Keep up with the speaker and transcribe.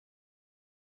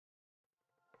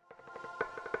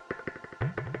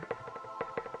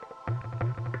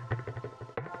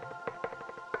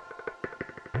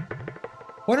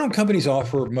Why don't companies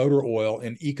offer motor oil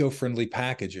in eco-friendly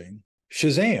packaging?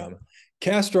 Shazam!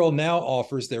 Castrol now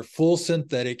offers their full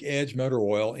synthetic Edge motor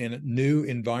oil in new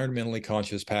environmentally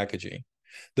conscious packaging.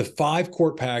 The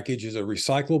 5-quart package is a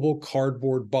recyclable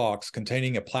cardboard box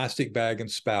containing a plastic bag and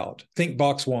spout. Think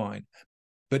box wine,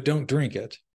 but don't drink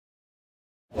it.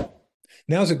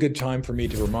 Now's a good time for me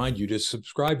to remind you to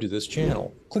subscribe to this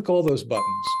channel. Click all those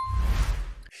buttons.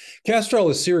 Castrol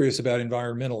is serious about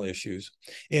environmental issues.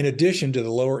 In addition to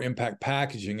the lower impact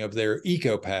packaging of their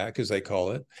EcoPack, as they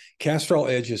call it, Castrol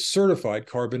Edge is certified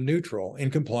carbon neutral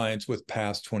in compliance with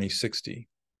PAS 2060,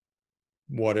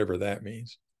 whatever that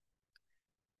means.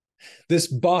 This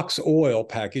box oil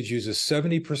package uses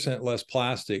 70% less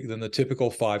plastic than the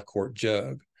typical 5-quart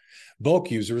jug.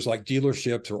 Bulk users like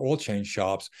dealerships or oil change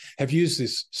shops have used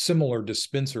these similar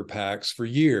dispenser packs for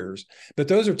years, but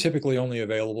those are typically only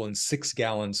available in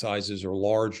 6-gallon sizes or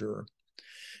larger.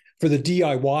 For the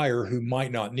DIYer who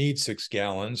might not need 6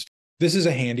 gallons, this is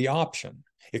a handy option.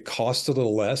 It costs a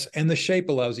little less, and the shape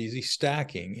allows easy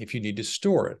stacking if you need to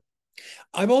store it.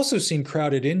 I've also seen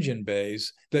crowded engine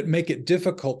bays that make it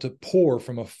difficult to pour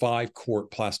from a 5-quart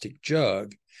plastic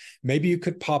jug. Maybe you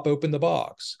could pop open the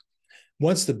box.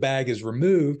 Once the bag is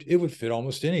removed, it would fit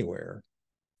almost anywhere.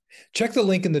 Check the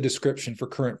link in the description for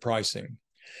current pricing.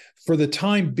 For the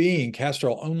time being,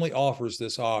 Castrol only offers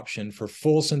this option for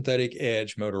full synthetic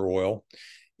Edge motor oil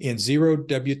in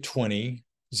 0W20,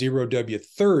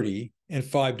 0W30, and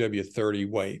 5W30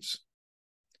 weights.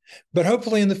 But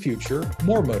hopefully in the future,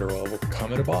 more motor oil will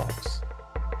come in a box.